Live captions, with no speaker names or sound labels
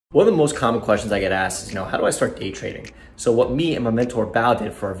One of the most common questions I get asked is, how do I start day trading? So what me and my mentor Bao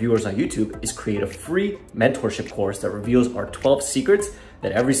did for our viewers on YouTube is create a free mentorship course that reveals our 12 secrets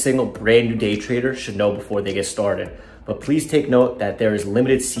that every single brand new day trader should know before they get started. But please take note that there is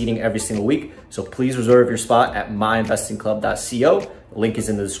limited seating every single week. So please reserve your spot at myinvestingclub.co. The link is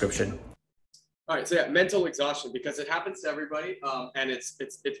in the description. All right, so yeah, mental exhaustion, because it happens to everybody, and it's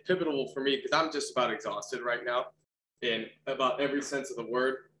pivotal for me because I'm just about exhausted right now in about every sense of the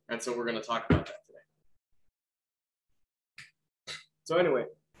word. And so we're going to talk about that today. So anyway,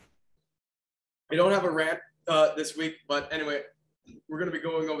 I don't have a rant this week, but anyway, we're going to be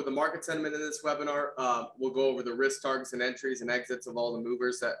going over the market sentiment in this webinar. We'll go over the risk targets and entries and exits of all the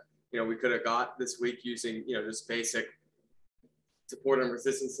movers that we could have got this week using just basic support and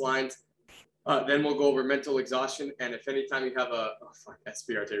resistance lines. Then we'll go over mental exhaustion, and if anytime you have a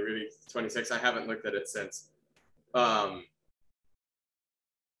SPRT really 26, I haven't looked at it since.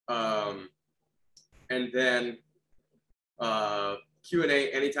 And then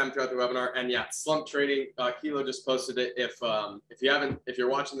Q&A anytime throughout the webinar. And yeah, slump trading. Kilo just posted it. If you're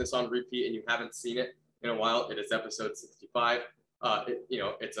watching this on repeat and you haven't seen it in a while, it is episode 65.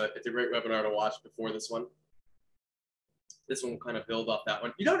 It's a great webinar to watch before this one. This one will kind of build off that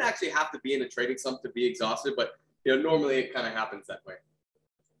one. You don't actually have to be in a trading slump to be exhausted, but normally it kind of happens that way.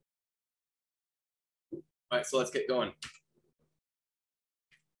 All right, so let's get going.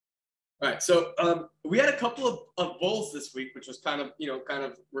 All right, so we had a couple of bulls this week, which was kind of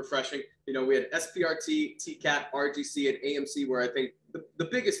refreshing. We had SPRT, TCAT, RGC, and AMC, where I think the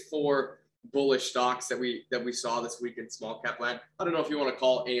biggest four bullish stocks that we saw this week in small cap land. I don't know if you want to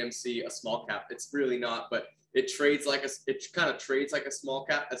call AMC a small cap. It's really not, but it kind of trades like a small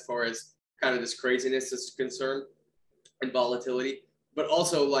cap as far as kind of this craziness is concerned and volatility. But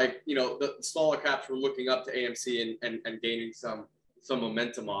also, the smaller caps were looking up to AMC and gaining some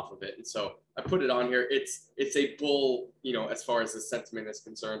momentum off of it. And so I put it on here. It's a bull, as far as the sentiment is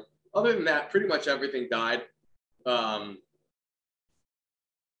concerned. Other than that, pretty much everything died. As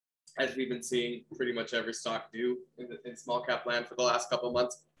we've been seeing pretty much every stock do in small cap land for the last couple of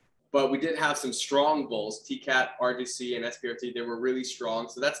months. But we did have some strong bulls, TCAT, RGC, and SPRT. They were really strong.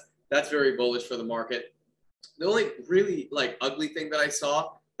 So that's very bullish for the market. The only really ugly thing that I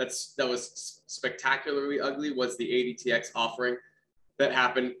saw that was spectacularly ugly was the ADTX offering that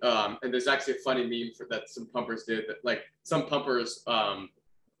happened. And there's actually a funny meme that some pumpers did that some pumpers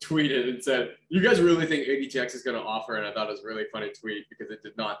tweeted and said, "You guys really think ADTX is going to offer?" And I thought it was a really funny tweet because it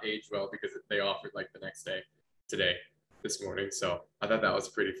did not age well because they offered the next day this morning. So I thought that was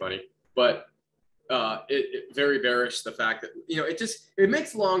pretty funny, but it very bearish, the fact that it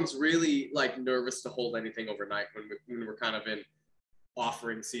makes longs really nervous to hold anything overnight when we're kind of in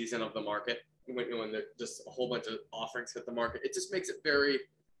offering season of the market. When there just a whole bunch of offerings hit the market, it just makes it very,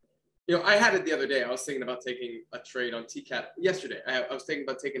 I had it the other day. I was thinking about taking a trade on TCAT yesterday. I was thinking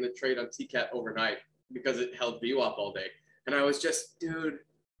about taking a trade on TCAT overnight because it held VWAP all day. And I was just, dude,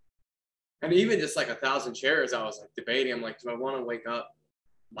 and even just 1,000 shares, I was debating. I'm do I want to wake up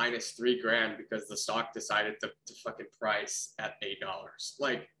minus $3,000 because the stock decided to fucking price at $8?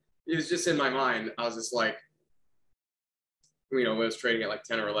 It was just in my mind. I was just it was trading at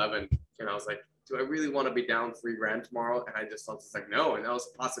 10 or 11. And I was do I really want to be down $3,000 tomorrow? And I just felt no. And that was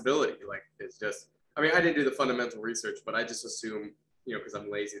a possibility. It's just, I didn't do the fundamental research, but I just assume, because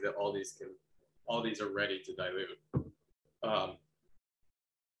I'm lazy, that all these are ready to dilute. If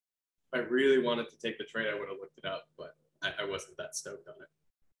I really wanted to take the trade, I would have looked it up, but I wasn't that stoked on it.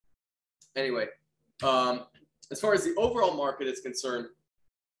 Anyway, as far as the overall market is concerned,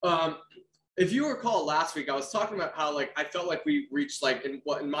 if you recall last week, I was talking about how I felt we reached in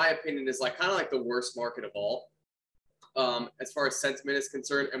what in my opinion is kind of the worst market of all, as far as sentiment is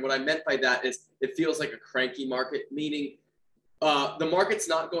concerned. And what I meant by that is it feels like a cranky market, meaning the market's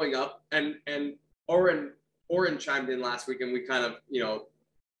not going up. And Oren chimed in last week, and we kind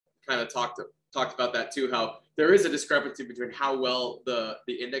of talked about that too, how there is a discrepancy between how well the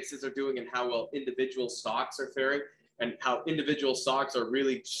indexes are doing and how well individual stocks are faring, and how individual stocks are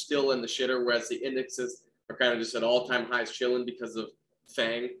really still in the shitter, whereas the indexes are kind of just at all-time highs chilling because of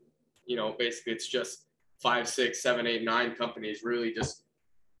FANG. Basically it's just 5, 6, 7, 8, 9 companies really just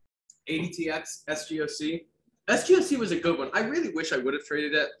ADTX, SGOC. SGOC was a good one. I really wish I would have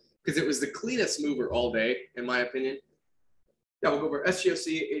traded it because it was the cleanest mover all day, in my opinion. Yeah, we'll go over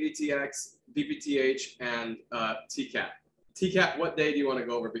SGOC, ADTX, BPTH, and TCAT. TCAT, what day do you want to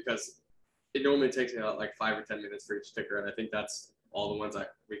go over? Because it normally takes me about 5 or 10 minutes for each ticker, and I think that's all the ones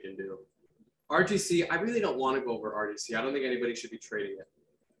we can do. RGC, I really don't want to go over RGC. I don't think anybody should be trading it.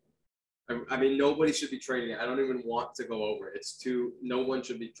 I mean, nobody should be trading it. I don't even want to go over it. It's too, no one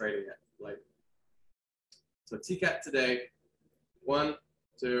should be trading it. Like, so TCAT today, 1,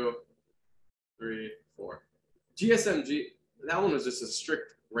 2, 3, 4. GSMG, that one was just a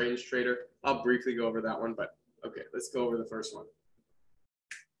strict range trader. I'll briefly go over that one, but okay, let's go over the first one.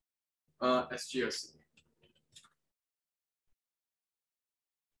 SGOC.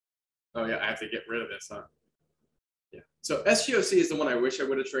 Oh yeah, I have to get rid of this, huh? Yeah. So SGOC is the one I wish I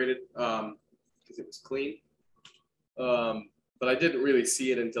would have traded because it was clean. But I didn't really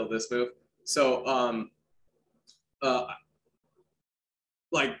see it until this move. So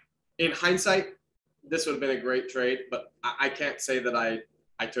like in hindsight, this would have been a great trade, but I can't say that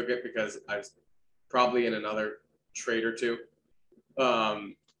I took it because I was probably in another trade or two.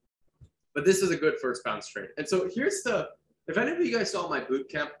 But this is a good first bounce trade. And so here's the, if any of you guys saw my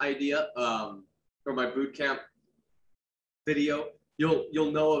bootcamp idea or my bootcamp video,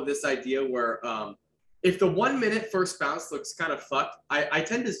 you'll know of this idea where if the 1 minute first bounce looks kind of fucked, I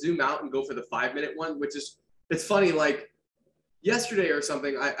tend to zoom out and go for the 5 minute one, which is, it's funny, like yesterday or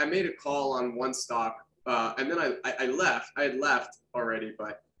something, I made a call on one stock and then I left. I had left already,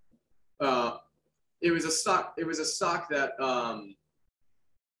 but it was a stock that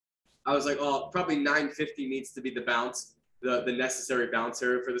I was like, oh, probably 950 needs to be the bounce, the necessary bounce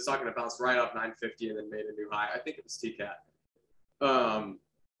area for the stock, and it bounced right off 950 and then made a new high. I think it was TCAT.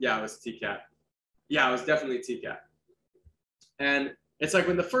 Yeah, it was TCAT. Yeah, it was definitely TCAT. And it's like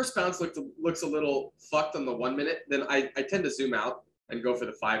when the first bounce looks a little fucked on the 1 minute, then I tend to zoom out and go for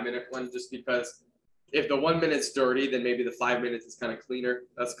the 5 minute one, just because if the 1 minute's dirty, then maybe the 5 minutes is kind of cleaner.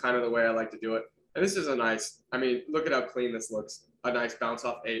 That's kind of the way I like to do it. And this is a nice, I mean, look at how clean this looks. A nice bounce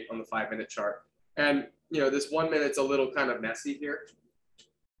off 8 on the 5 minute chart. And, you know, this 1 minute's a little kind of messy here.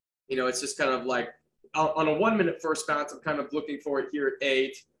 You know, it's just kind of like on a 1 minute first bounce, I'm kind of looking for it here at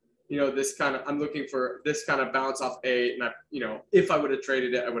 8. You know, this kind of, I'm looking for this kind of bounce off 8. And, you know, if I would have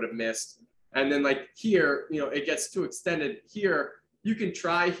traded it, I would have missed. And then like here, you know, it gets too extended here. You can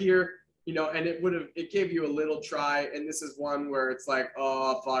try here, you know, and it gave you a little try. And this is one where it's like,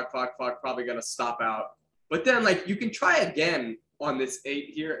 oh, fuck, probably going to stop out. But then like you can try again on this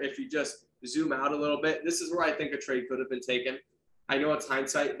 8 here if you just zoom out a little bit. This is where I think a trade could have been taken. I know it's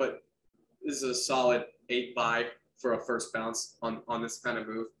hindsight, but this is a solid 8 buy for a first bounce on this kind of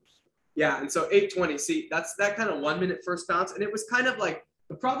move. Yeah, and so 820, see, that's that kind of 1 minute first bounce. And it was kind of like,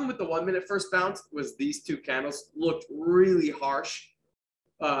 the problem with the 1 minute first bounce was these two candles looked really harsh.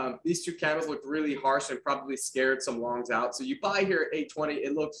 These two candles looked really harsh and probably scared some longs out. So you buy here at 820,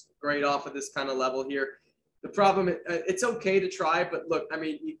 it looks great off of this kind of level here. The problem, it's okay to try, but look, I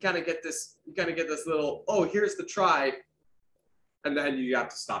mean, you kind of get this little, oh, here's the try, and then you have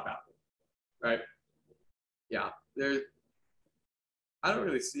to stop out, right? Yeah, I don't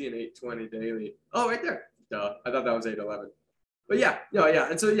really see an 820 daily. Oh, right there. Duh, I thought that was 811. But yeah,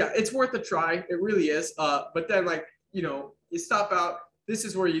 and so yeah, it's worth a try. It really is. But then like, you know, you stop out. This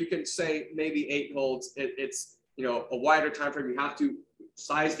is where you can say maybe 8 holds. It's, you know, a wider time frame. You have to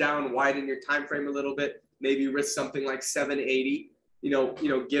size down, widen your time frame a little bit. Maybe risk something like 780, you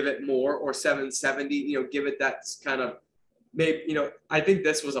know, give it more, or 770, you know, give it that kind of, maybe, you know, I think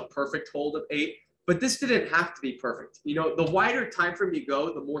this was a perfect hold of 8, but this didn't have to be perfect. You know, the wider time frame you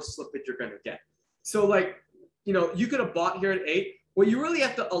go, the more slippage you're going to get. So like, you know, you could have bought here at 8. What you really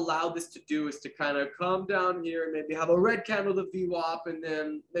have to allow this to do is to kind of come down here, maybe have a red candle to VWAP, and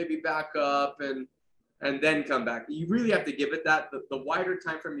then maybe back up and then come back. You really have to give it that. The wider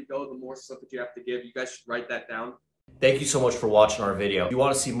time frame you go, the more slippage you have to give. You guys should write that down. Thank you so much for watching our video. If you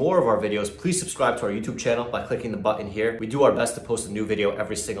want to see more of our videos, please subscribe to our YouTube channel by clicking the button here. We do our best to post a new video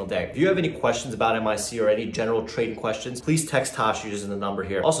every single day. If you have any questions about M.I.C or any general trading questions, please text Tosh using the number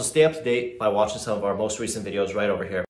here. Also, stay up to date by watching some of our most recent videos right over here.